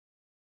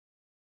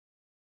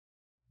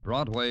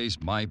Broadway's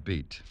my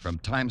beat, from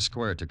Times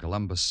Square to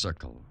Columbus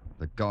Circle.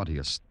 The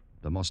gaudiest,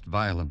 the most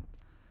violent,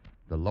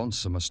 the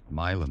lonesomest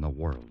mile in the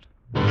world.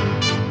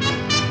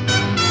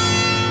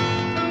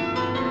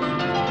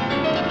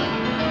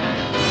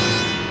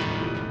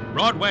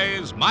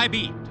 Broadway's My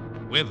Beat,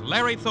 with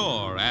Larry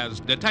Thor as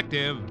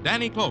Detective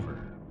Danny Clover.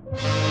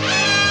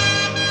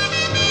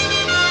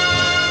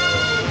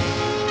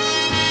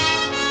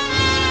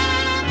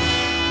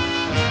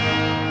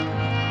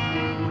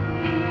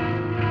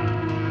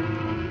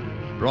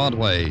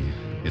 Broadway.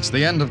 It's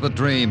the end of the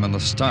dream and the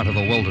start of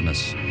the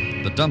wilderness.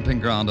 The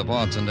dumping ground of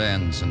odds and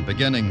ends and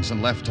beginnings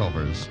and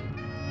leftovers.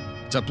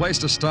 It's a place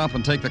to stop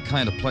and take the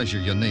kind of pleasure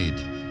you need.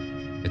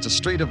 It's a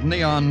street of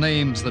neon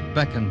names that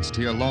beckons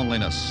to your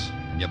loneliness.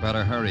 And you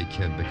better hurry,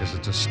 kid, because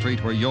it's a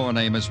street where your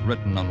name is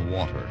written on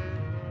water.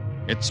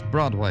 It's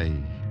Broadway,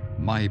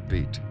 my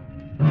beat.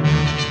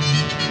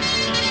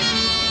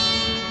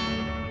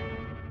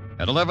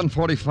 At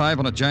 11:45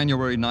 on a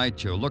January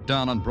night, you look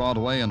down on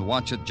Broadway and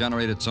watch it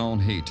generate its own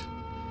heat,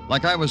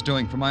 like I was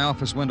doing from my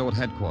office window at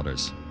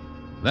headquarters.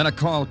 Then a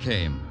call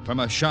came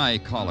from a shy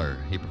caller.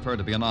 He preferred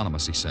to be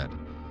anonymous, he said.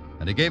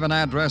 And he gave an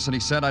address, and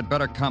he said I'd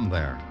better come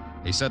there.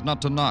 He said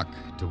not to knock,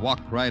 to walk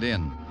right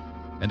in.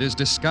 And his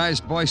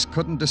disguised voice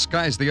couldn't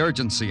disguise the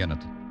urgency in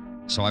it.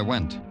 So I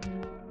went.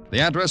 The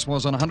address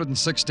was on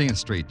 116th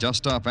Street,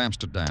 just off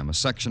Amsterdam, a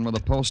section where the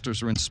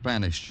posters are in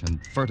Spanish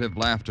and furtive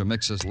laughter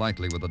mixes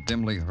lightly with a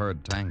dimly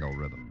heard tango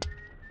rhythm.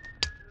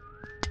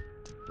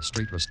 The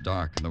street was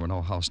dark and there were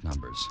no house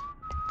numbers.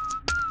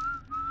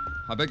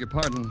 I beg your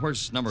pardon,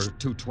 where's number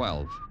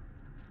 212?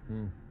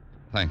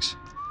 Thanks.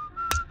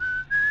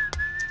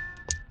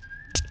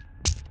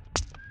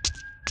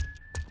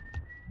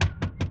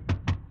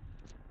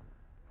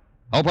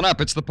 Open up,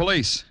 it's the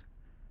police.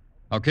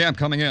 Okay, I'm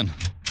coming in.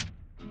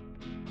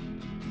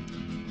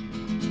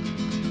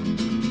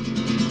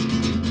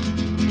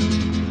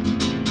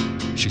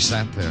 She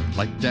sat there,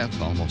 like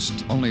death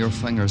almost. Only her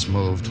fingers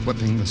moved,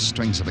 whipping the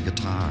strings of a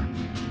guitar.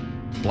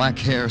 Black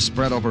hair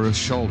spread over her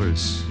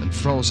shoulders, and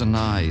frozen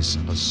eyes,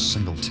 and a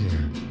single tear.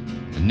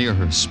 And near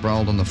her,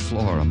 sprawled on the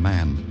floor, a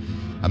man.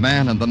 A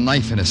man and the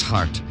knife in his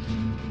heart.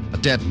 A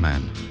dead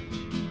man.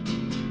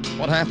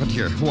 What happened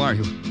here? Who are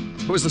you?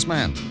 Who is this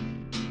man?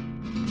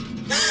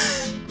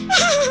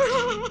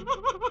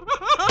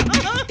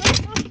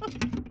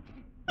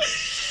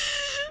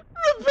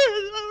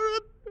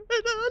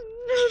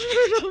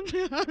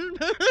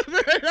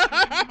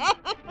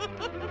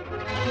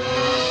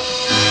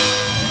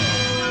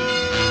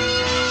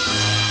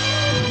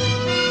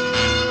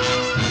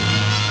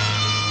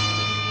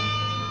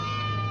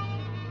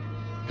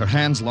 Her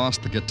hands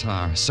lost the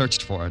guitar,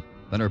 searched for it,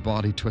 then her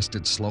body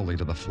twisted slowly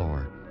to the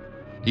floor.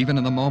 Even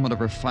in the moment of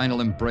her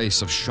final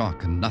embrace of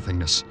shock and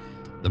nothingness,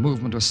 the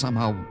movement was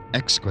somehow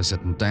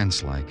exquisite and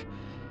dance-like.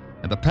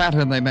 And the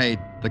pattern they made,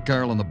 the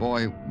girl and the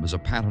boy, was a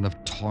pattern of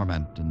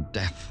torment and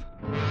death.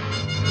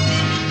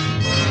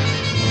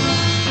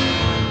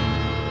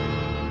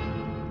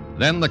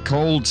 Then the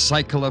cold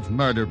cycle of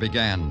murder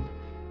began.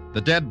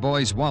 The dead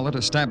boy's wallet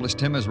established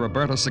him as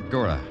Roberto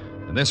Segura,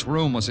 and this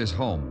room was his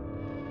home.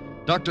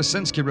 Dr.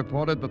 Sinsky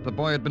reported that the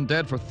boy had been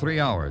dead for 3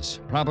 hours,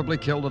 probably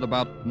killed at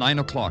about 9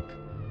 o'clock.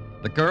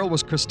 The girl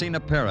was Cristina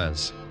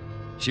Perez.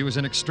 She was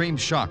in extreme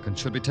shock and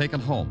should be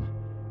taken home.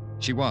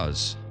 She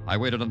was. I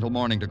waited until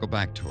morning to go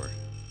back to her.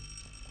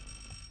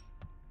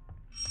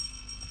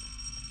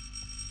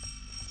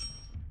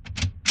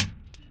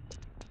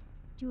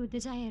 Do you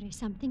desire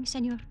something,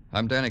 senor?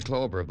 I'm Danny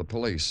Clover of the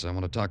police. I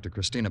want to talk to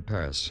Cristina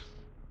Perez.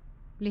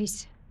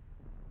 Please,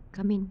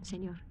 come in,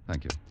 senor.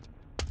 Thank you.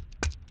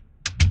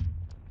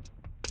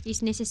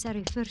 It's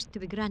necessary first to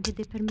be granted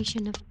the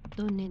permission of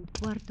Don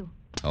Eduardo.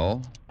 Oh?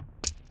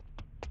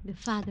 The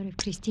father of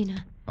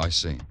Cristina. I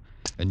see.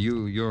 And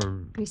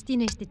you're...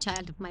 Cristina is the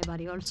child of my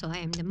body also. I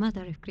am the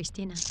mother of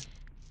Cristina.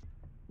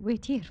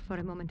 Wait here for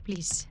a moment,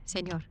 please,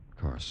 senor. Of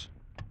course.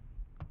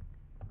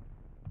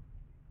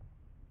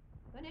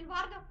 Don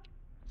Eduardo.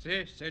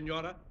 Sí,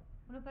 señora.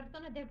 Una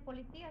persona del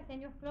policía,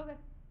 señor Clover.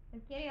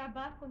 Él quiere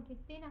hablar con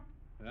Cristina.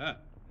 Ah,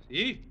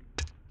 sí.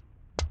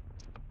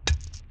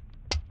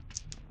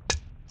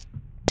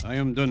 I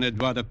am Don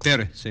Eduardo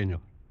Perez, senor.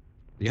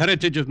 The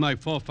heritage of my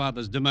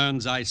forefathers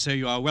demands I say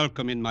you are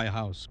welcome in my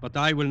house, but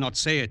I will not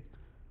say it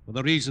for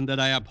the reason that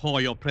I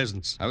abhor your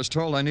presence. I was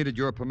told I needed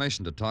your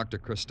permission to talk to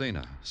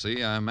Cristina.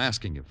 See, I'm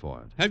asking you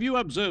for it. Have you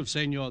observed,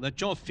 senor,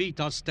 that your feet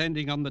are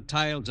standing on the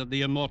tiles of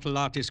the immortal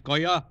artist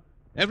Goya?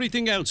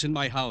 Everything else in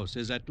my house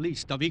is at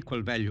least of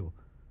equal value.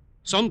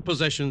 Some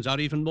possessions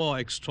are even more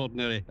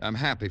extraordinary. I'm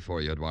happy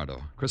for you,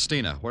 Eduardo.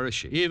 Cristina, where is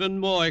she? Even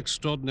more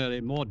extraordinary,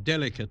 more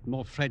delicate,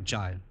 more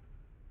fragile.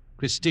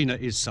 Cristina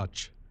is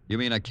such. You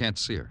mean I can't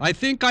see her? I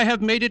think I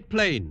have made it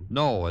plain.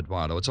 No,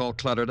 Eduardo, it's all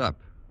cluttered up.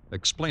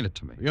 Explain it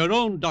to me. Your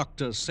own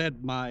doctor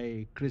said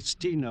my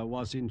Cristina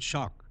was in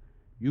shock.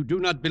 You do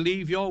not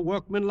believe your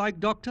workmen-like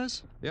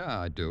doctors? Yeah,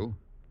 I do.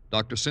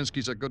 Dr.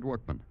 Sinsky's a good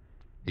workman.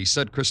 He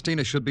said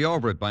Cristina should be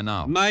over it by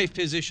now. My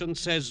physician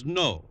says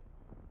no.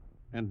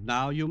 And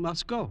now you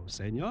must go,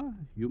 senor.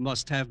 You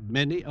must have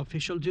many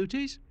official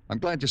duties. I'm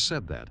glad you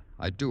said that.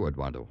 I do,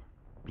 Eduardo.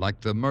 Like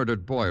the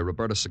murdered boy,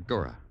 Roberto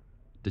Segura.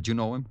 Did you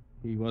know him?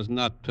 He was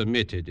not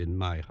permitted in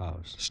my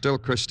house. Still,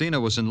 Christina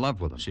was in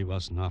love with him. She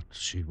was not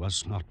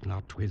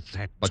with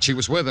that. But she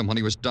was with him when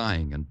he was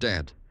dying and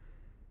dead.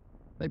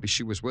 Maybe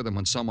she was with him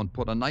when someone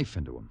put a knife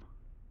into him.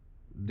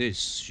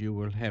 This you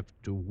will have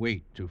to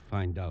wait to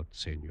find out,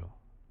 senor.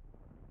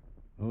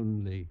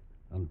 Only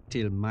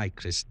until my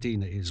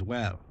Christina is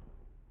well.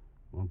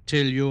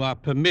 Until you are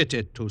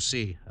permitted to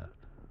see her.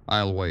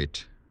 I'll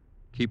wait.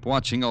 Keep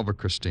watching over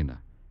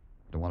Christina.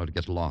 Don't want her to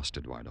get lost,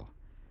 Eduardo.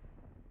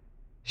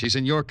 She's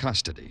in your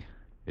custody.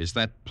 Is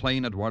that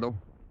plain, Eduardo?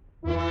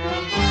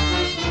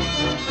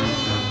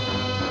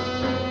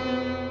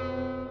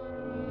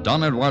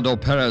 Don Eduardo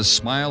Perez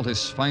smiled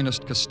his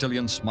finest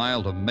Castilian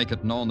smile to make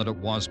it known that it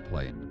was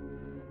plain.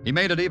 He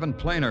made it even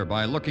plainer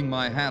by looking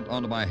my hat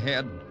onto my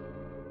head,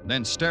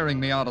 then staring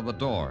me out of the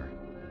door.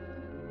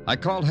 I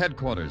called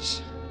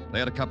headquarters. They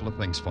had a couple of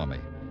things for me.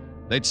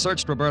 They'd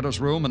searched Roberto's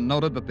room and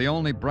noted that the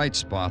only bright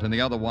spot in the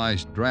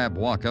otherwise drab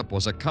walk-up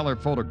was a color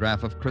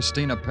photograph of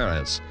Christina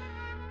Perez.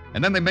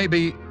 And then they made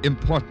the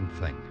important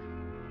thing.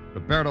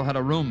 Roberto had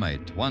a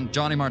roommate, one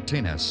Johnny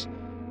Martinez,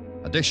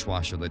 a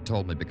dishwasher, they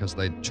told me, because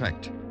they'd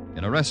checked,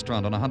 in a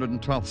restaurant on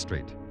 112th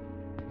Street.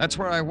 That's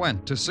where I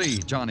went to see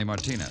Johnny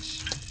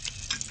Martinez.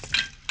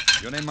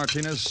 Your name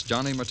Martinez?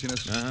 Johnny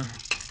Martinez? Uh-huh.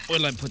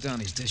 What'll I put down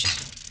these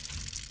dishes?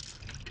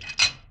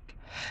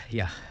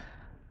 Yeah,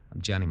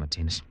 I'm Johnny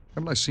Martinez.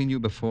 Haven't I seen you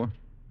before?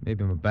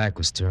 Maybe my back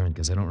was turned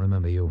because I don't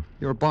remember you.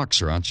 You're a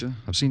boxer, aren't you?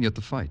 I've seen you at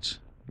the fights.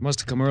 You must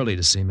have come early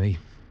to see me.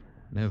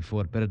 Never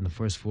fought better than the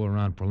first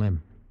 4-round prelim.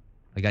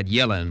 I got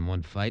yellow in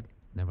one fight.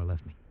 Never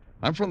left me.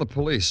 I'm from the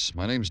police.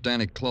 My name's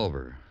Danny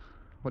Clover.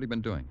 What have you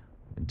been doing?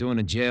 Been doing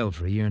in jail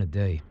for a year and a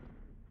day.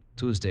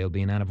 Tuesday will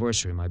be an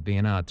anniversary of my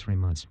being out 3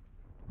 months.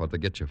 What'd they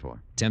get you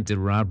for? Attempted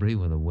robbery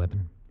with a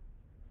weapon.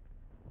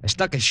 I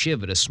stuck a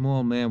shiv at a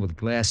small man with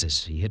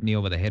glasses. He hit me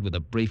over the head with a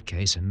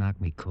briefcase and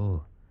knocked me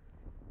cold.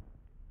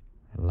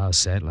 I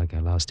lost that like I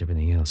lost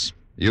everything else.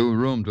 You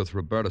roomed with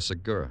Roberto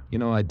Segura. You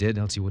know I did,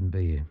 else he wouldn't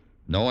be here.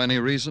 Know any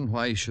reason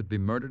why he should be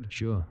murdered?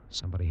 Sure,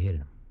 somebody hit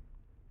him.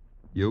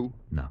 You?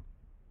 No.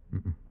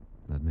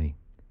 Not me.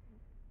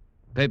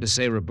 Papers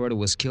say Roberto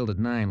was killed at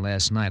 9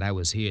 last night. I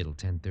was here till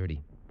 10:30.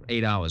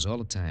 8 hours all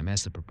the time.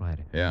 Ask the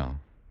proprietor. Yeah.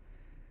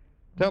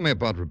 Tell me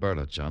about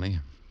Roberto, Johnny.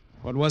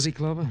 What was he,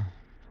 Clover?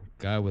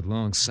 Guy with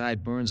long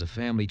sideburns, a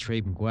family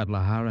tree from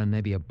Guadalajara, and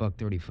maybe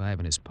 $1.35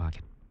 in his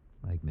pocket.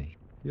 Like me.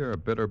 You're a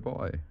bitter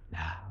boy.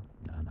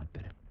 No, not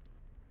bitter.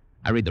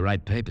 I read the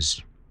right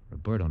papers.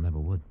 Roberto never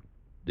would.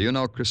 Do you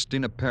know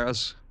Christina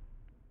Perez?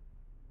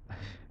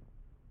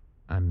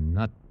 I'm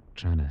not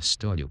trying to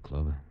stall you,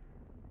 Clover.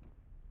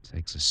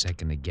 Takes a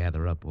second to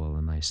gather up all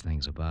the nice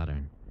things about her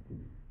and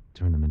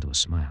turn them into a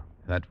smile.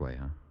 That way,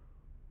 huh?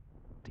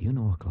 Do you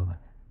know her, Clover?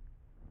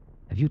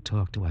 Have you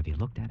talked to her? Have you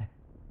looked at her?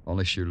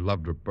 Only she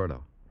loved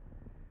Roberto.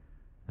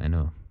 I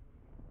know.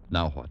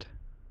 Now what?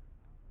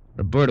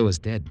 Roberto is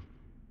dead.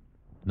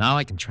 Now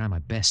I can try my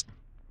best.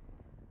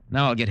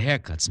 Now I'll get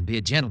haircuts and be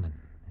a gentleman.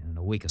 And in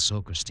a week or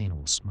so, Christina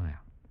will smile.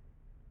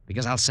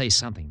 Because I'll say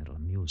something that'll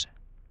amuse her.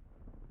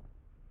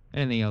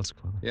 Anything else,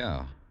 Clover?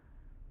 Yeah.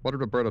 What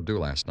did Roberto do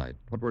last night?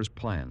 What were his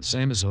plans?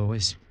 Same as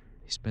always.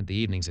 He spent the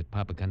evenings at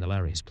Papa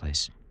Candelaria's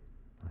place.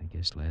 I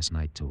guess last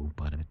night, too,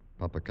 part of it.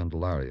 Papa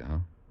Candelaria, huh?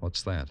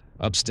 What's that?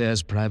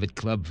 Upstairs private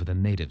club for the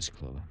natives,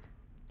 Clover.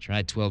 Try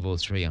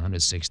 1203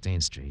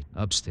 116th Street.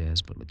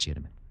 Upstairs, but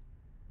legitimate.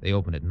 They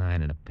open at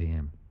 9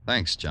 p.m.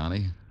 Thanks,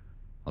 Johnny.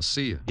 I'll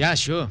see you. Yeah,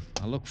 sure.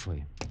 I'll look for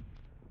you.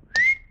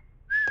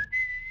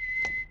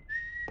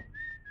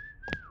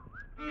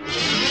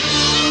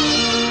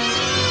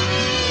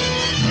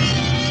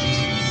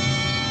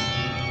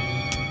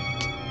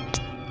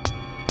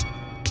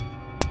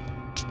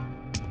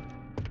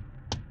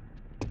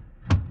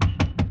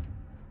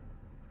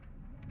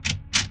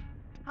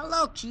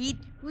 Hello, kid.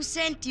 Who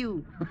sent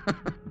you?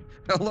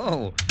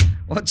 Hello.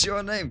 What's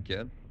your name,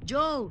 kid?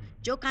 Joe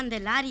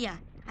Candelaria.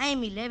 I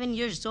am 11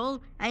 years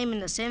old. I am in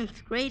the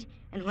 7th grade.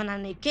 And when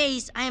on a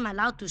case, I am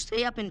allowed to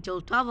stay up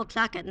until 12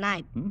 o'clock at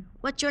night.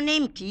 What's your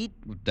name, kid?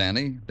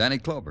 Danny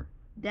Clover.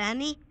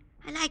 Danny?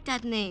 I like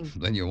that name.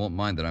 Then you won't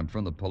mind that I'm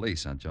from the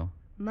police, huh, Joe?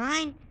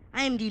 Mine?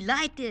 I am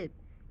delighted.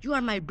 You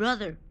are my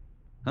brother.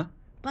 Huh?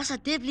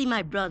 Positively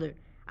my brother.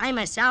 I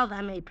myself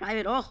am a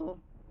private ojo.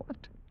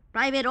 What?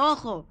 Private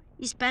ojo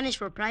is Spanish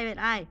for private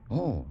eye.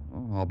 Oh,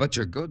 I'll bet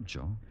you're good,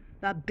 Joe.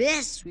 The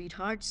best,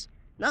 sweethearts.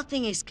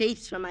 Nothing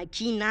escapes from my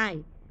keen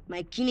eye,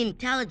 my keen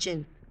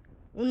intelligence.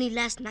 Only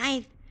last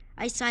night,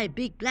 I saw a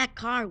big black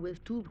car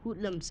with 2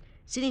 hoodlums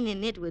sitting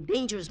in it with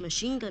dangerous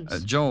machine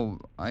guns.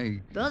 Joe,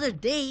 The other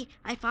day,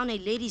 I found a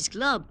lady's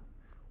glove.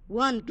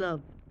 One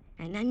glove.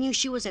 And I knew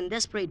she was in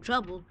desperate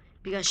trouble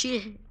because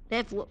she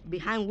left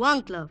behind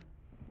one glove.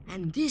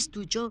 And this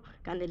to Joe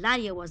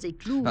Candelaria was a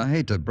clue. I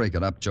hate to break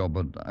it up, Joe,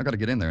 but I got to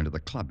get in there into the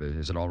club.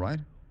 Is it all right?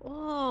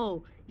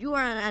 Oh, you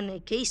are on a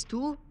case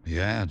too?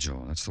 Yeah,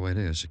 Joe, that's the way it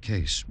is. A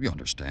case. You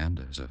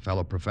understand, as a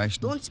fellow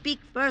professional. Don't speak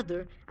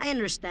further. I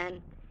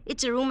understand.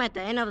 It's a room at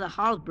the end of the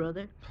hall,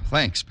 brother.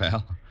 Thanks,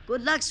 pal.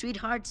 Good luck,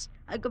 sweethearts.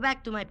 I'll go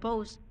back to my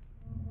post.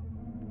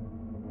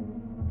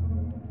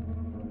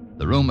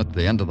 The room at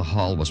the end of the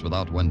hall was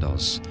without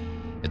windows.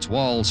 Its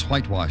walls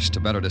whitewashed to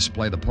better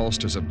display the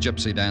posters of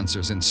gypsy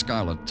dancers in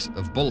scarlet,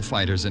 of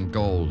bullfighters in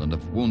gold, and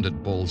of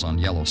wounded bulls on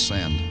yellow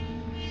sand.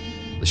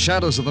 The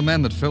shadows of the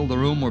men that filled the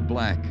room were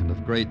black and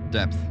of great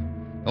depth.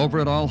 Over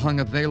it all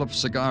hung a veil of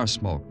cigar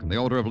smoke and the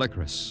odor of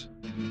licorice.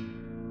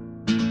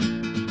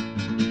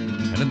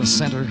 And in the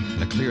center,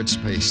 in a cleared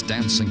space,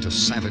 dancing to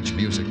savage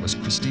music, was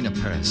Cristina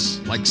Perez,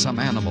 like some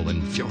animal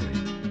in fury.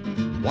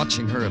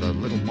 Watching her at a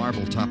little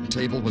marble-top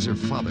table was her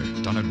father,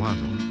 Don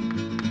Eduardo.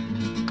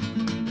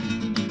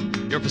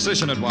 Your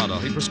physician, Eduardo,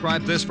 he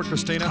prescribed this for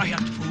Cristina? Quiet,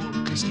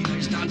 fool. Cristina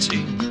is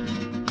dancing.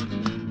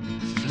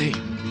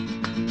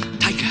 Flame.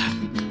 Tiger.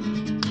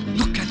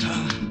 Look at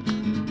her.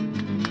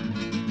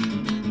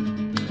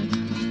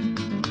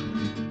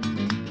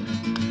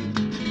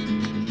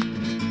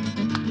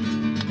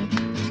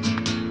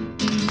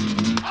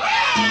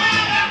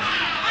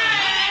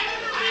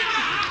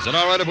 Is it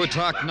all right if we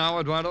talk now,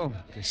 Eduardo?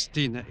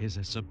 Cristina is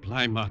a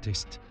sublime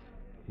artist.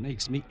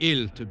 Makes me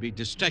ill to be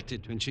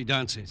distracted when she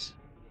dances.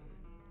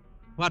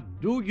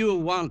 What do you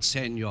want,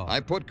 senor?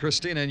 I put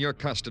Cristina in your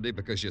custody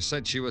because you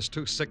said she was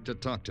too sick to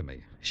talk to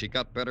me. She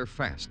got better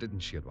fast, didn't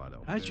she,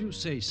 Eduardo? As you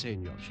say,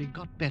 senor, she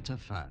got better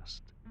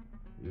fast.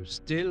 You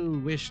still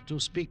wish to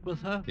speak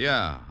with her?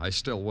 Yeah, I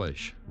still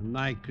wish.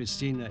 My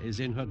Cristina is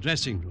in her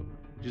dressing room.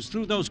 It is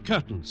through those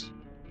curtains.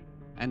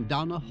 And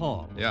down a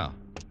hall. Yeah.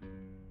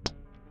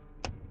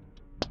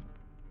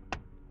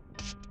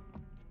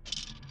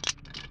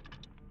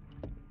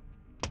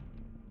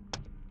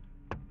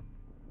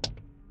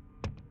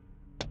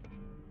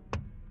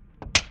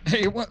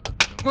 Hey, what?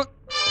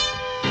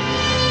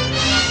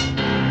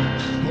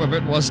 Whoever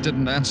it was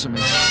didn't answer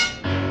me.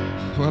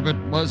 Whoever it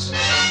was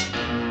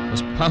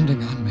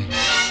pounding on me.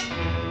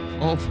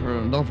 Over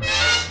and over.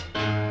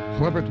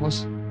 Whoever it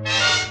was.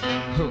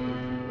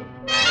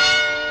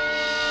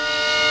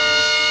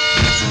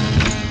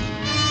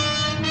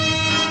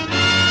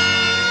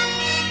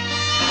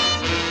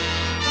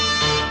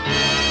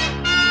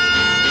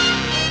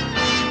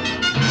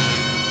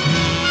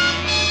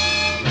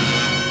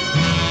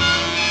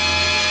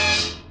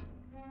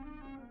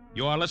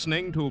 You are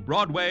listening to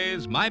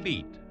Broadway's My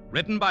Beat,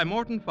 written by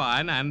Morton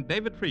Fine and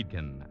David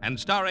Friedkin, and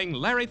starring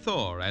Larry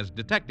Thor as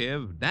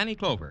Detective Danny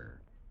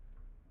Clover.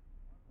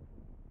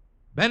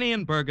 Benny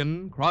and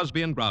Bergen,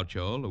 Crosby and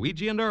Groucho,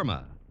 Luigi and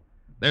Irma.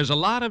 There's a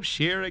lot of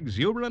sheer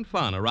exuberant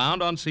fun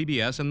around on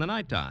CBS in the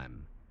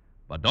nighttime.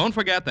 But don't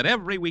forget that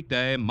every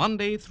weekday,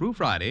 Monday through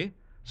Friday,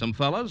 some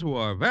fellas who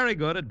are very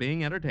good at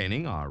being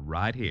entertaining are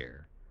right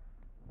here.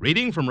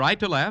 Reading from right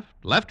to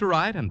left, left to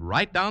right, and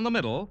right down the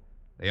middle,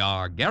 they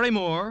are Gary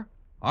Moore,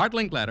 Art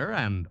Linkletter,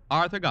 and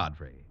Arthur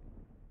Godfrey.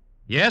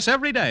 Yes,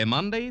 every day,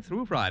 Monday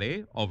through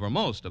Friday, over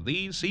most of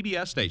these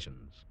CBS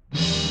stations.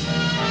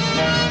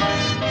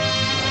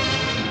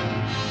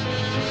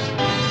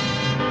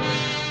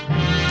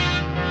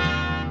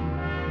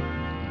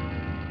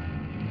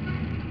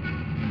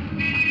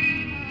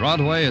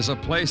 Broadway is a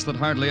place that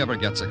hardly ever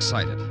gets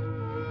excited.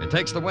 It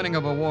takes the winning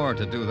of a war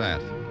to do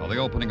that, or the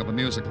opening of a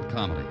musical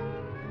comedy.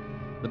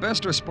 The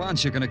best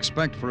response you can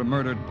expect for a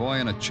murdered boy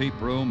in a cheap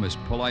room is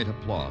polite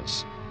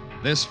applause.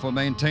 This for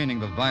maintaining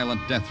the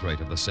violent death rate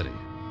of the city.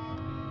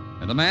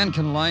 And a man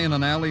can lie in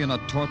an alley in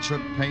a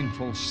tortured,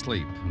 painful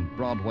sleep, and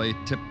Broadway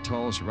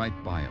tiptoes right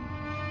by him.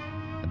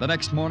 And the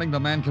next morning, the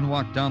man can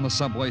walk down the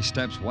subway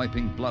steps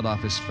wiping blood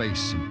off his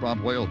face, and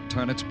Broadway will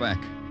turn its back.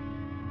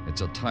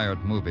 It's a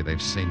tired movie they've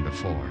seen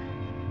before.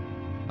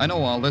 I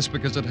know all this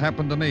because it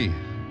happened to me.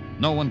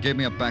 No one gave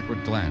me a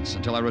backward glance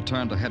until I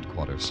returned to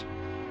headquarters.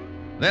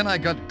 Then I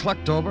got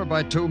clucked over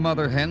by two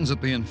mother hens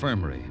at the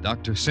infirmary,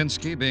 Dr.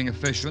 Sinsky being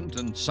efficient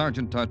and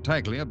Sergeant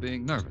Tartaglia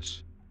being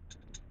nervous.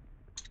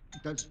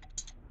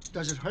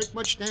 Does it hurt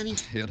much, Danny?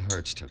 It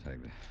hurts,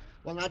 Tartaglia.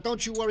 Well, now,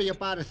 don't you worry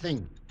about a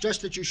thing.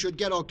 Just that you should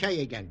get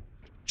okay again.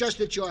 Just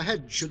that your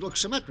head should look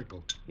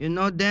symmetrical. You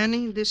know,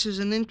 Danny, this is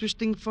an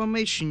interesting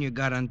formation you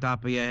got on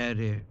top of your head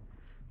here.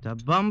 The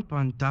bump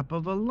on top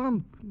of a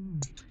lump.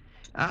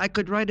 I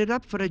could write it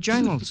up for the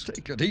journals.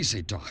 Take it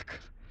easy, Doc.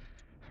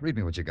 Read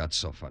me what you got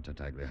so far,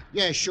 Tartaglia.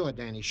 Yeah, sure,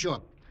 Danny,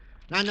 sure.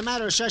 Now, in the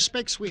matter of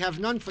suspects, we have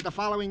none for the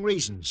following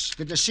reasons.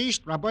 The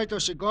deceased, Roberto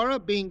Segura,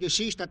 being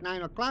deceased at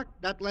 9 o'clock,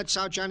 that lets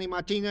out Johnny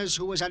Martinez,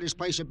 who was at his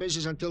place of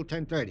business until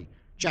 10:30.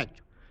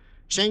 Checked.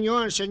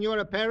 Senor and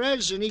Senora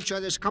Perez in each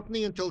other's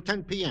company until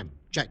 10 p.m.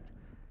 Checked.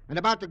 And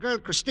about the girl,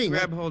 Cristina...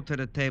 Grab hold to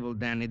the table,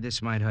 Danny.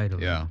 This might hurt a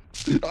little. Yeah.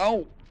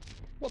 Oh,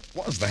 what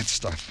was that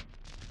stuff?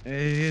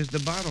 Here's the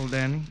bottle,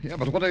 Danny. Yeah,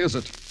 but what is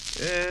it?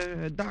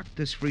 A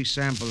doctor's free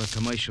sample a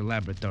commercial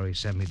laboratory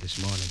sent me this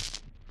morning.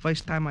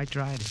 First time I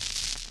tried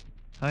it.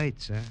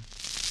 Hurts, huh?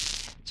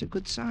 It's a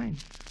good sign.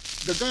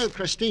 The girl,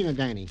 Cristina,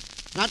 Danny.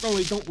 Not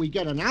only don't we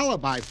get an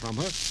alibi from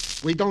her,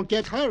 we don't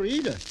get her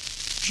either.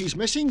 She's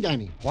missing,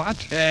 Danny. What?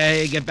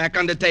 Hey, get back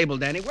on the table,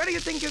 Danny. Where do you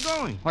think you're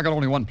going? I got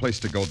only one place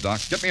to go, Doc.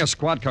 Get me a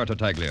squad car to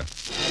Taglia.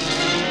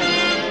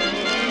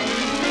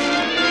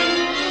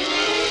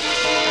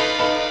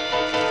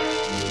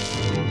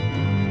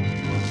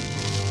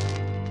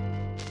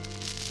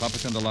 Papa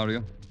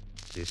Candelario?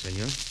 Sí,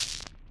 señor.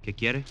 ¿Qué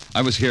quiere?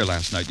 I was here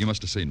last night. You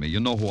must have seen me. You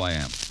know who I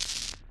am.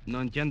 No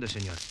entiendo,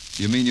 señor.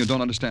 You mean you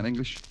don't understand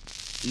English?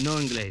 No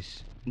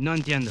inglés. No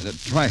entiendo.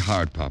 Try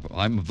hard, Papa.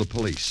 I'm of the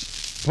police.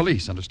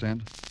 Police,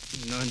 understand?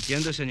 No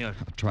entiendo, señor.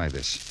 Try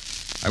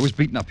this. I was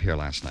beaten up here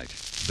last night.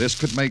 This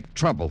could make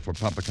trouble for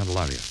Papa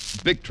Candelaria.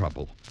 Big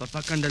trouble.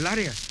 Papa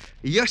Candelaria.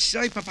 Yo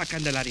soy Papa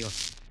Candelario.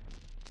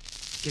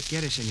 ¿Qué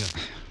quiere, señor?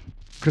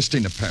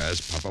 Cristina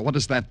Perez, Papa. What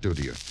does that do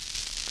to you?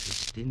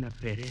 Cristina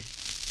Pérez.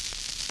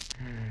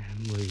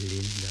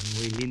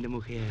 Muy linda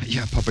mujer.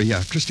 Yeah, Papa,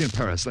 yeah. Cristina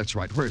Perez, that's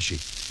right. Where is she?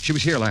 She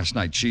was here last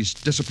night. She's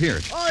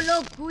disappeared. Oh,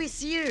 look, who is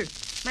here?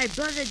 My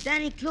brother,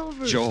 Danny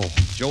Clover. Joe,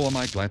 am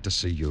I glad to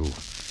see you.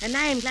 And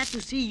I am glad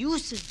to see you,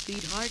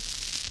 sweetheart.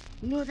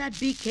 You know that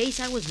big case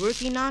I was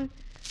working on?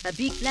 That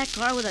big black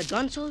car with the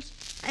gunsoles?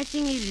 I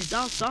think it is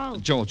all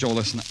solved. Joe,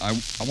 listen. I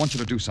want you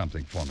to do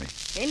something for me.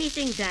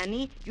 Anything,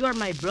 Danny. You are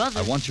my brother.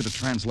 I want you to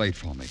translate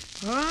for me.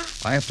 Huh?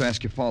 I have to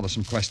ask your father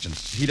some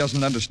questions. He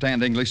doesn't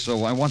understand English,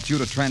 so I want you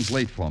to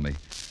translate for me.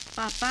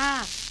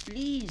 Papa,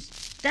 please.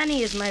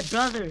 Danny is my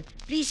brother.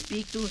 Please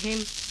speak to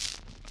him.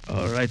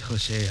 All right,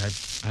 Jose.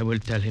 I will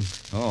tell him.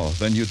 Oh,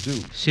 then you do.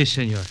 Sí,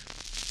 señor.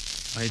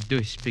 I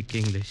do speak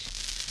English.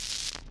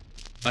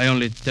 I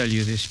only tell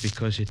you this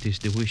because it is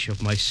the wish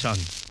of my son,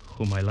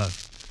 whom I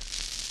love.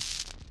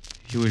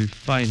 You will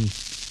find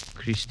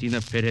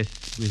Cristina Perez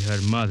with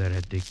her mother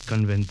at the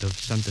convent of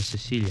Santa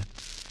Cecilia.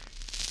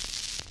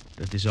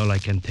 That is all I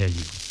can tell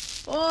you.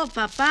 Oh,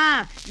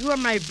 Papa, you are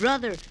my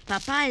brother.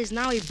 Papa is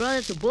now a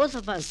brother to both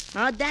of us.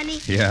 Huh, Danny?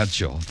 Yeah,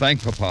 Joe.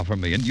 Thank Papa for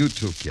me, and you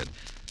too, kid.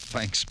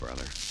 Thanks,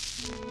 brother.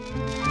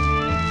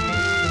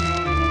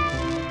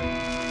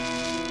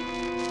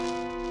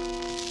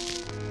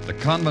 The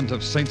convent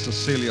of St.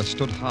 Cecilia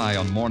stood high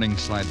on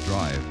Morningside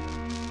Drive.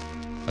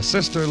 A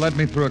sister led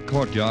me through a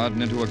courtyard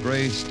and into a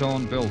gray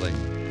stone building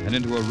and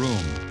into a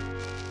room.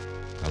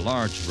 A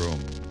large room,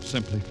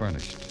 simply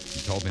furnished,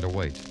 and told me to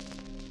wait.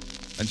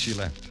 Then she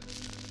left.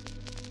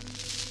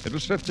 It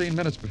was 15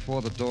 minutes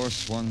before the door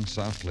swung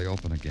softly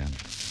open again.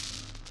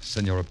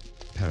 Senora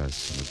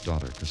Perez and his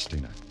daughter,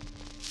 Cristina.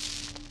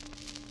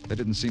 They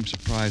didn't seem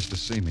surprised to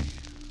see me.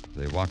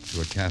 They walked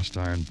to a cast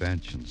iron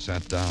bench and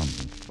sat down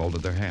and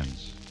folded their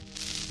hands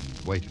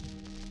and waited.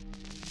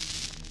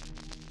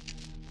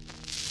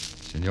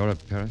 Senora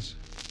Perez?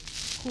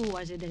 Who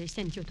was it that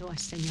sent you to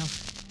us, senor?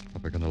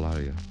 Papa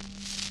Candelaria.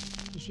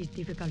 This is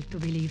difficult to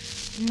believe.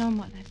 No,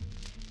 Mother.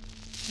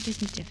 It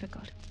isn't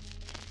difficult.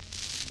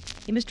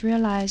 You must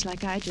realize,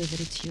 like I do, that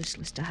it's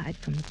useless to hide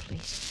from the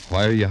police.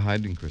 Why are you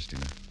hiding,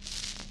 Cristina?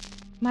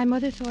 My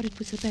mother thought it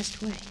was the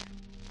best way.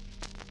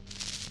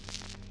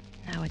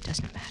 Now it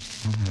doesn't matter.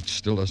 Well, that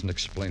still doesn't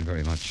explain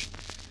very much.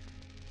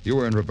 You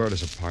were in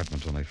Roberto's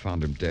apartment when they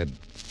found him dead.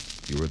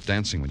 You were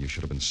dancing when you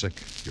should have been sick.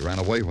 You ran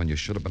away when you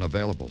should have been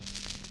available.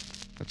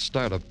 Let's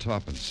start up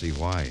top and see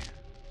why.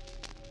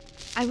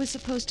 I was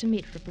supposed to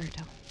meet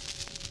Roberto.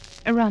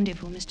 A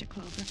rendezvous, Mr.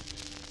 Clover.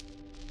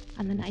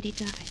 On the night he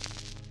died.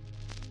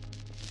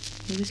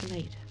 He was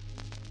late.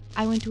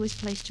 I went to his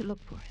place to look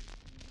for him.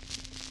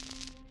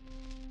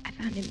 I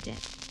found him dead.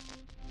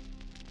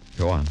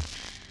 Go on.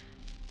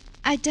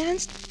 I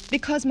danced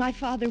because my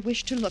father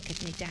wished to look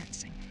at me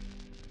dancing.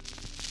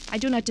 I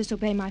do not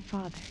disobey my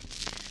father.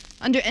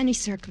 Under any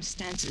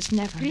circumstances,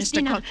 never.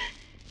 Cristina.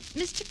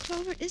 Mr.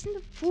 Clover isn't a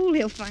fool.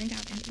 He'll find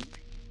out anyway.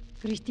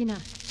 Cristina,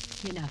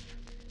 enough.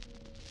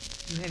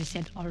 You have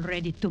said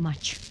already too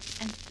much.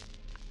 And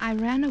I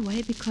ran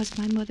away because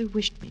my mother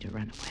wished me to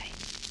run away.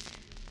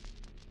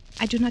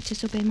 I do not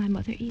disobey my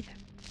mother either.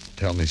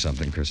 Tell me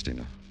something,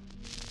 Cristina.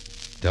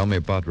 Tell me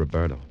about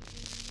Roberto.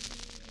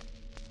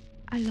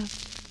 I love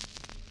him.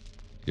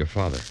 Your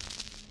father.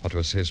 What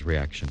was his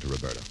reaction to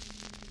Roberto?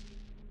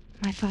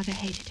 My father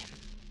hated him.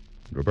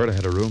 Roberto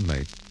had a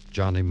roommate,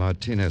 Johnny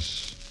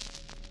Martinez.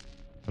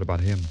 What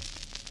about him?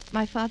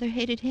 My father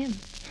hated him.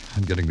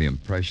 I'm getting the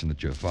impression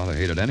that your father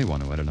hated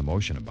anyone who had an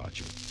emotion about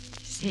you.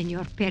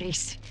 Senor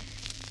Perez,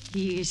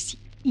 he is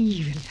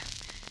evil.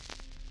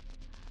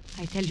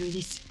 I tell you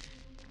this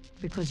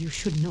because you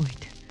should know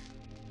it.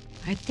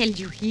 I tell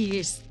you he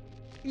is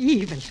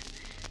evil.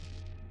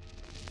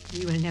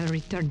 He will never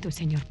return to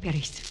Senor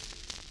Perez.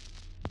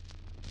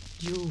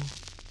 You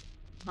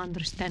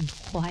understand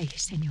why,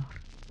 senor?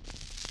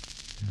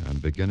 I'm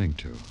beginning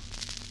to.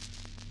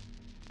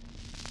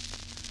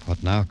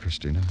 What now,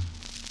 Cristina?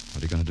 What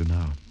are you going to do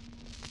now?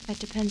 That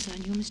depends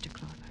on you, Mr.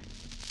 Clover.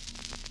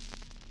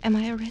 Am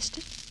I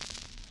arrested?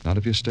 Not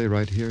if you stay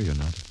right here, you're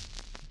not.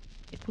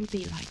 It will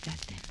be like that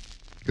then.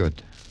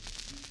 Good.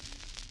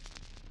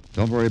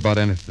 Don't worry about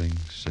anything,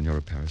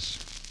 Senora Perez.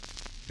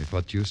 If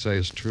what you say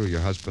is true,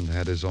 your husband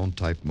had his own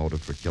type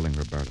motive for killing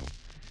Roberto.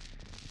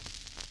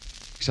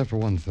 Except for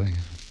one thing.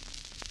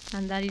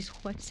 And that is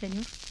what,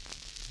 senor?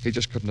 He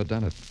just couldn't have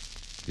done it.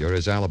 You're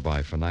his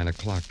alibi for 9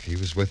 o'clock. He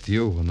was with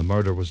you when the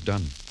murder was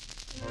done.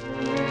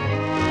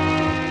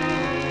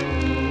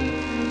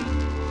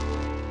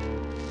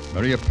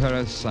 Maria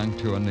Perez sank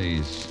to her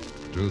knees,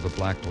 drew the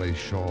black lace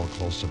shawl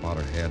close about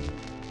her head.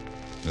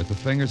 With the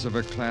fingers of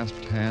her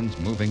clasped hands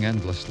moving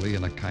endlessly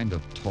in a kind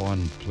of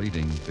torn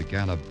pleading,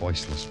 began a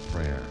voiceless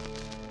prayer.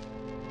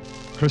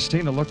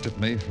 Christina looked at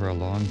me for a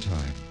long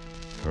time,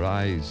 her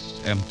eyes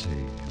empty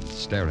and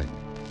staring.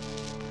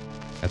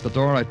 At the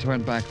door, I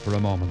turned back for a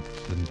moment,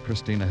 and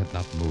Christina had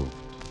not moved,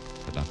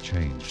 had not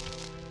changed.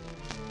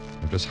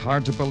 It was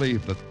hard to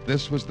believe that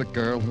this was the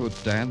girl who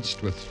had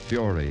danced with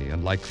fury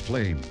and like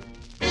flame.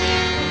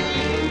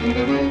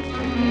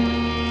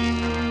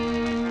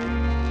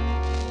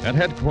 At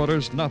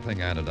headquarters,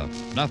 nothing added up.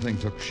 Nothing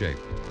took shape.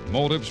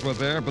 Motives were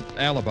there, but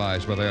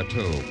alibis were there,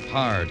 too.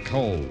 Hard,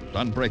 cold,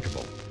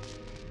 unbreakable.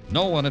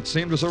 No one, it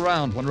seemed, was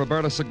around when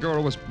Roberto Segura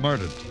was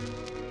murdered.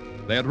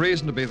 They had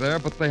reason to be there,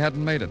 but they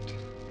hadn't made it.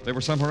 They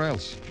were somewhere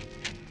else.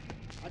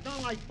 I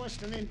don't like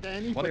busting in,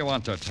 Danny. What do you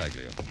want,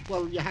 Tartaglia?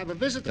 Well, you have a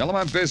visitor. Tell him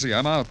I'm busy.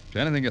 I'm out.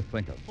 Anything you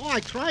think of. Oh, I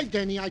tried,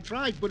 Danny. I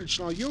tried, but it's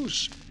no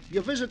use.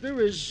 Your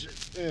visitor is...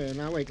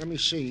 now, wait, let me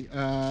see.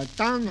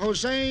 Don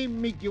Jose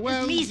Miguel...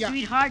 It's me,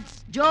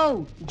 sweethearts.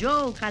 Joe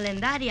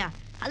Calendaria.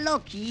 Hello,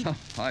 kid.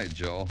 Hi,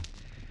 Joe.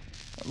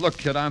 Look,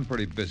 kid, I'm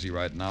pretty busy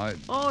right now.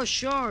 Oh,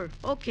 sure.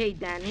 Okay,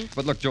 Danny.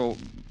 But look, Joe,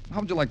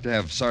 how would you like to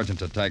have Sergeant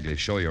Tartaglia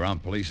show you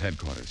around police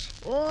headquarters?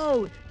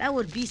 Oh, that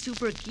would be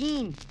super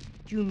keen.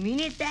 Do you mean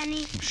it,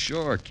 Danny?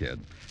 Sure, kid.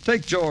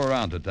 Take Joe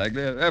around,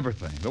 Tartaglia.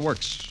 Everything. The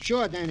works.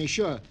 Sure, Danny,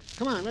 sure.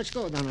 Come on, let's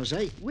go, Don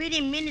Jose. Wait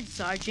a minute,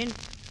 Sergeant.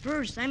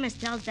 First, I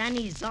must tell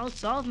Danny it's all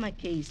solved, my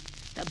case.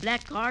 The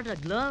black card, the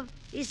glove,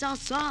 it's all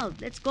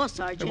solved. Let's go,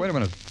 Sergeant. Hey, wait a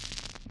minute.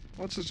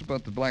 What's this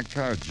about the black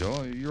card,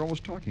 Joe? You're always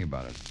talking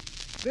about it.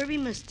 Very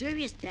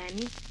mysterious,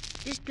 Danny.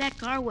 This black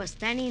car was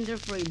standing there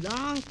for a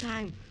long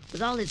time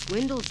with all its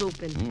windows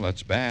open. Well,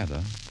 that's bad,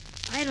 huh?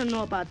 I don't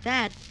know about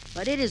that,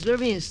 but it is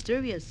very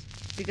mysterious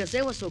because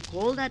it was so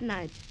cold that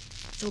night.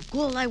 So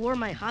cold I wore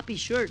my hoppy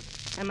shirt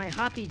and my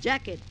hoppy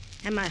jacket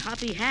and my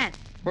hoppy hat.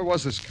 Where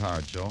was this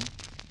car, Joe?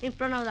 In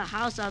front of the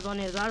house of Don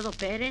Eduardo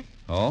Perez.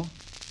 Oh?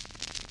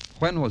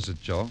 When was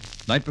it, Joe?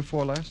 Night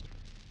before last?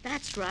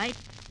 That's right.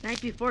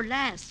 Night before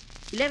last.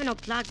 11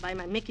 o'clock by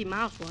my Mickey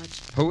Mouse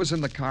watch. Who was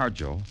in the car,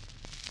 Joe?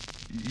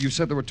 You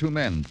said there were two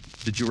men.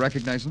 Did you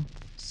recognize them?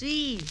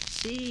 See.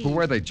 Who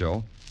were they,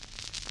 Joe?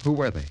 Who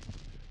were they?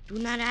 Do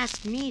not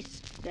ask me,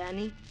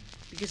 Danny,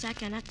 because I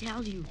cannot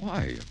tell you.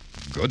 Why?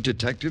 A good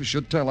detective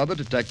should tell other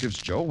detectives,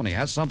 Joe, when he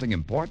has something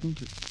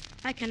important.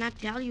 I cannot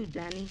tell you,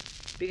 Danny,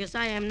 because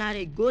I am not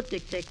a good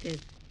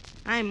detective.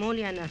 I am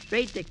only an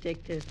afraid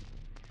detective.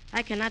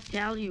 I cannot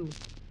tell you.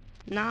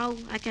 Now,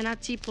 I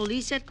cannot see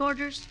police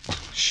headquarters?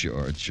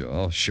 Sure,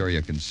 Joe. Sure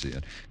you can see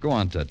it. Go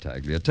on,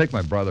 Tartaglia. Take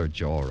my brother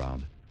Joe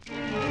around.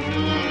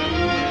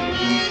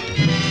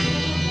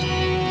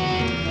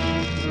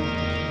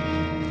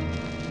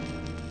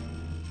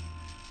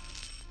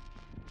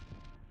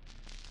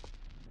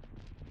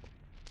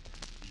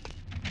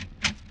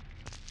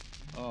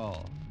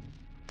 Oh,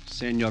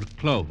 Senor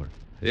Clover.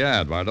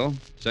 Yeah, Eduardo.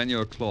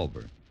 Senor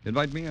Clover.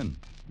 Invite me in.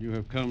 You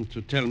have come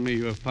to tell me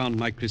you have found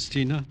my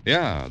Christina?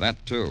 Yeah,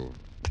 that too.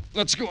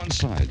 Let's go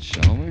inside,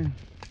 shall we?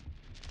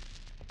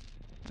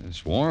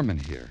 It's warm in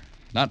here.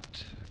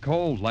 Not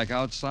cold like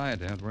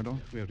outside, Eduardo.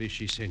 Where is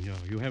she, senor?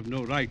 You have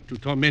no right to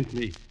torment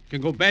me. It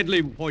can go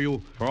badly for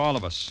you. For all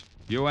of us.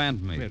 You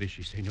and me. Where is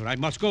she, senor? I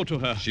must go to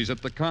her. She's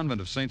at the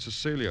convent of St.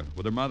 Cecilia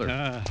with her mother.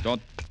 Ah.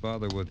 Don't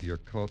bother with your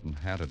coat and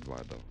hat,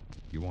 Eduardo.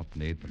 You won't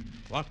need them.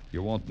 What?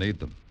 You won't need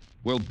them.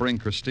 We'll bring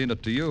Christina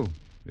to you.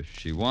 If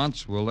she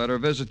wants, we'll let her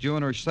visit you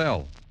in her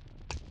cell.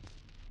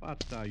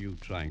 What are you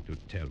trying to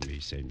tell me,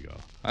 senor?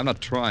 I'm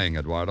not trying,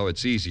 Eduardo.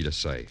 It's easy to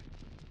say.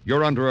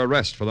 You're under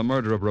arrest for the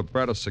murder of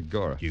Roberto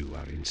Segura. You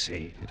are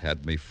insane. It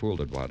had me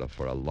fooled, Eduardo,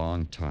 for a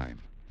long time.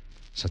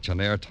 Such an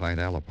airtight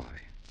alibi.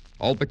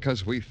 All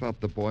because we thought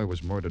the boy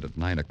was murdered at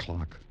 9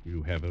 o'clock.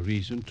 You have a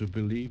reason to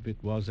believe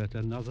it was at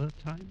another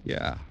time?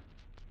 Yeah.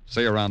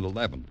 Say around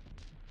 11.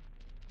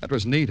 That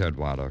was neat,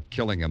 Eduardo,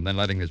 killing him, then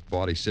letting his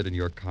body sit in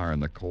your car in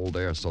the cold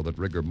air so that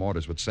rigor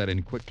mortis would set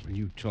in quickly.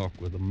 You talk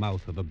with the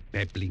mouth of a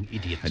babbling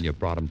idiot. And you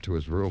brought him to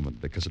his room,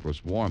 and because it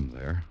was warm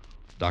there,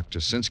 Dr.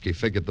 Sinsky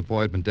figured the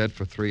boy had been dead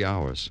for 3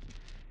 hours.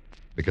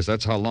 Because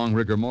that's how long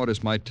rigor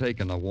mortis might take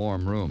in a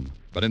warm room.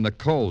 But in the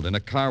cold, in a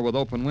car with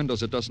open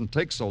windows, it doesn't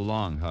take so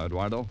long, huh,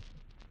 Eduardo?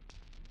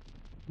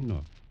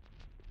 No.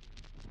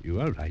 You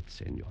are right,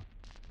 senor.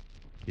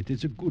 It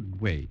is a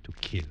good way to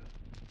kill.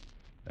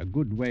 A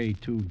good way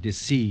to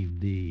deceive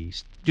the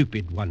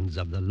stupid ones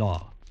of the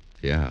law.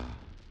 Yeah.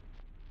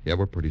 Yeah,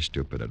 we're pretty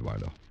stupid,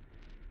 Eduardo.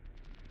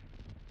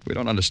 We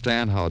don't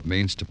understand how it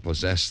means to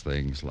possess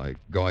things like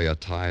Goya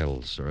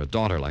tiles or a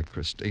daughter like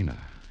Christina.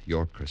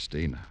 Your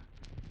Christina.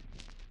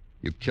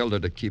 You killed her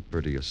to keep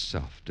her to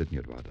yourself, didn't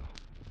you, Eduardo?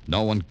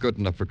 No one good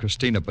enough for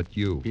Christina but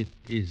you. It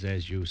is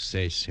as you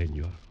say,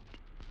 senor.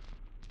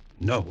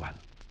 No one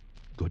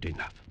good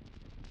enough.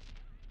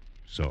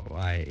 So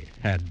I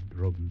had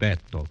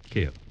Roberto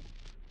killed.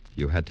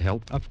 You had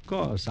help? Of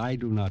course, I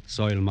do not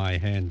soil my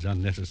hands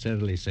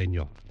unnecessarily,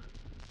 senor.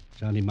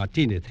 Johnny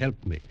Martinez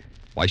helped me.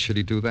 Why should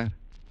he do that?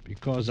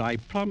 Because I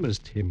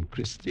promised him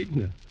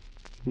Christina.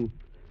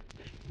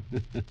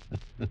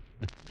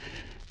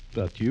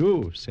 But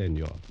you,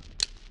 senor,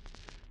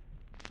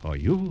 for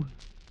you,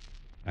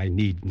 I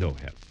need no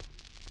help.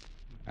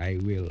 I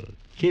will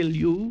kill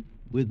you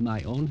with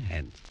my own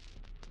hands.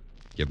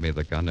 Give me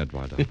the gun,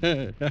 Eduardo.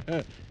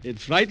 It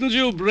frightens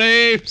you,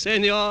 brave,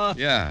 senor.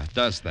 Yeah, it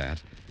does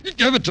that.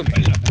 Give it to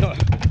me.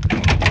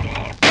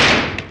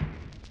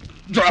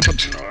 Drop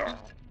it.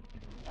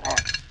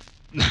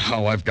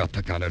 Now I've got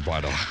the gun,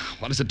 Eduardo.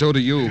 What does it do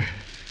to you?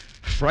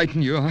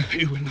 Frighten you, huh?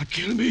 You will not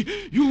kill me.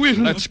 You will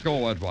not. Let's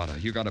go, Eduardo.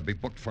 You got to be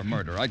booked for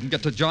murder. I can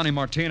get to Johnny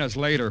Martinez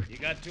later. You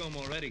got to him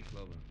already,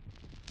 Clover.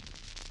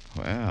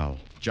 Well,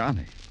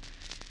 Johnny.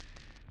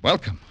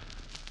 Welcome.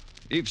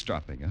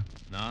 Eavesdropping, huh?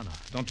 No.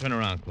 Don't turn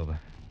around, Clover.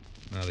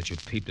 Now that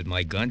you've peeped at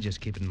my gun,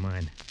 just keep it in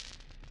mind.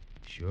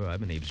 Sure, I've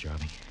been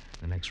eavesdropping.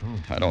 The next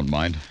room. I don't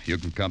mind. You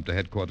can come to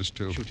headquarters,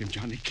 too. Shoot him,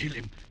 Johnny. Kill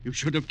him. You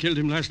should have killed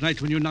him last night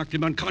when you knocked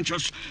him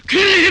unconscious.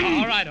 Kill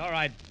him! All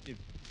right. If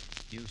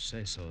you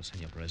say so,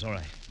 Senor Perez. All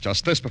right.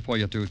 Just this before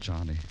you do,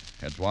 Johnny.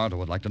 Eduardo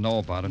would like to know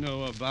about it.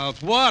 Know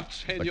about what,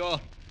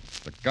 senor?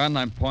 The gun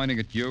I'm pointing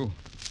at you.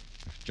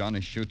 If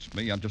Johnny shoots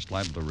me, I'm just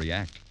liable to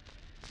react.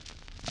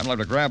 I'm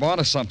liable to grab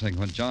onto something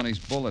when Johnny's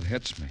bullet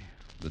hits me.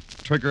 The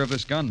trigger of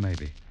this gun,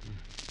 maybe.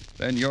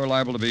 Then you're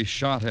liable to be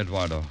shot,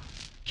 Eduardo.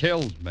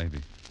 Killed, maybe.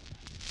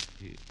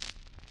 He's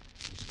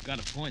got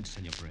a point,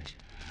 Senor Perez.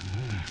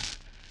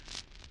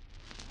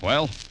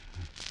 Well?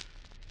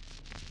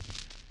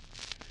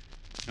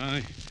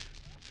 Johnny!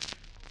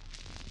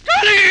 Do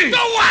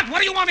what? What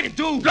do you want me to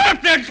do?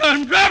 Drop that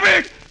gun! Drop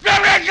it!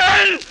 Drop that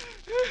gun!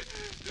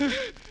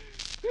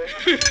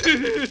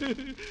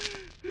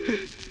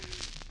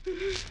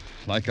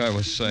 Like I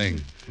was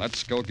saying,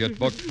 let's go get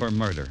booked for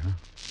murder, huh?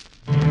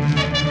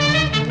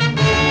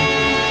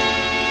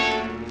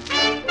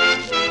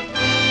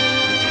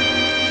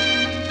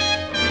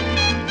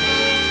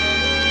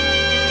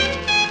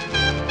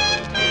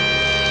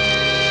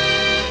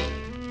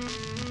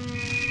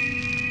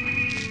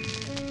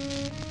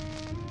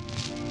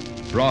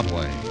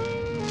 Broadway.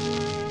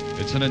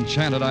 It's an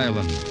enchanted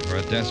island or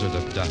a desert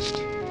of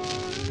dust.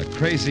 A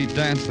crazy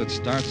dance that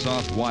starts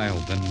off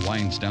wild, then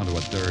winds down to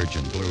a dirge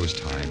and blues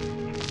time.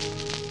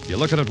 You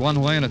look at it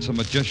one way and it's a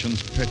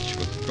magician's pitch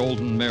with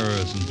golden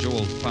mirrors and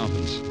jeweled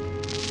fountains.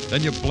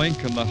 Then you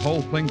blink and the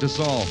whole thing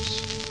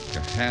dissolves.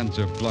 Your hands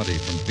are bloody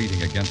from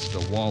beating against a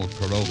wall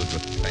corroded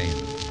with pain.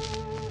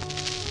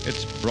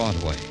 It's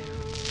Broadway.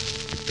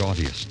 The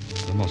gaudiest,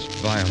 the most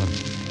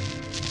violent,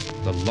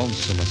 the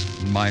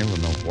lonesomest mile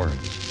in the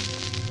world.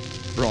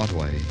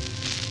 Broadway,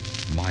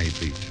 my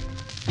beat.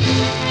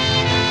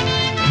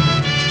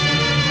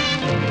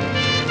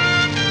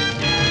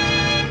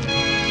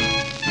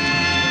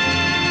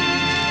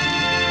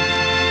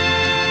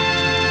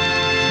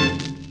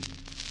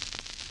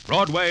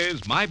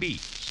 Broadway's My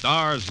Beat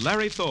stars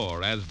Larry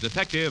Thor as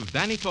Detective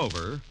Danny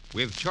Clover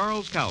with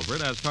Charles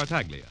Calvert as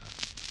Tartaglia.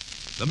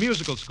 The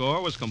musical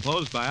score was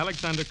composed by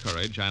Alexander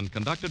Courage and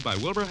conducted by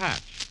Wilbur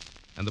Hatch,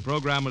 and the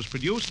program was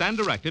produced and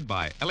directed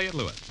by Elliott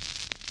Lewis.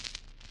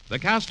 The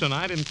cast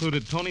tonight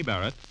included Tony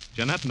Barrett,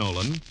 Jeanette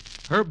Nolan,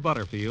 Herb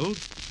Butterfield,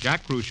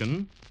 Jack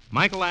Crucian,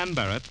 Michael Ann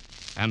Barrett,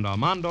 and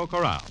Armando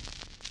Corral.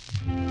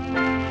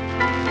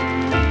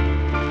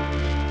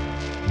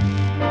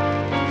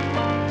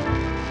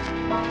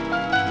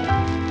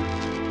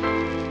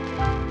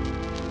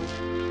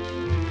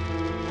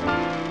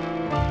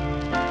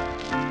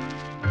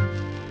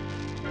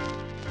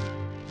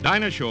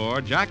 Dinah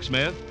Shore, Jack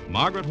Smith,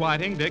 Margaret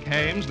Whiting, Dick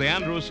Hames, the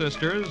Andrews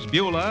Sisters,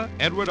 Beulah,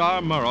 Edward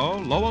R.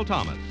 Murrow, Lowell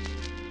Thomas.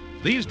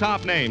 These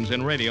top names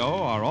in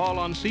radio are all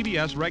on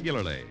CBS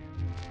regularly.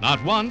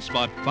 Not once,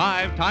 but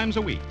 5 times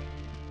a week.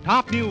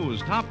 Top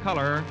news, top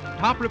color,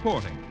 top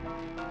reporting.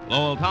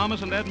 Lowell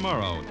Thomas and Ed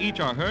Murrow each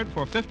are heard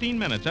for 15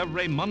 minutes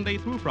every Monday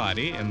through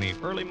Friday in the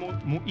early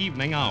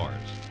evening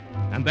hours.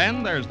 And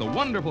then there's the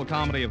wonderful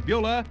comedy of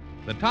Beulah,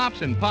 the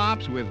Tops and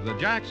Pops with the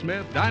Jack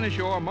Smith, Dinah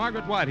Shore,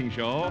 Margaret Whiting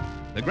Show,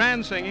 the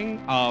grand singing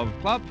of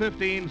Club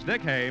 15's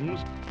Dick Hames,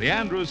 the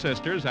Andrews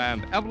Sisters,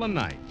 and Evelyn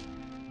Knight.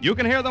 You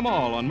can hear them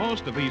all on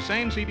most of these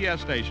same CBS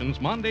stations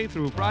Monday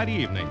through Friday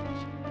evenings.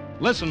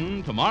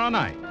 Listen tomorrow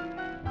night.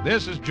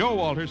 This is Joe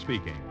Walter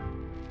speaking.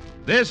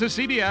 This is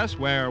CBS,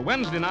 where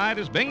Wednesday night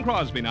is Bing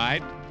Crosby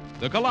night,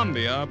 the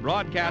Columbia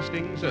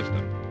Broadcasting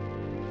System.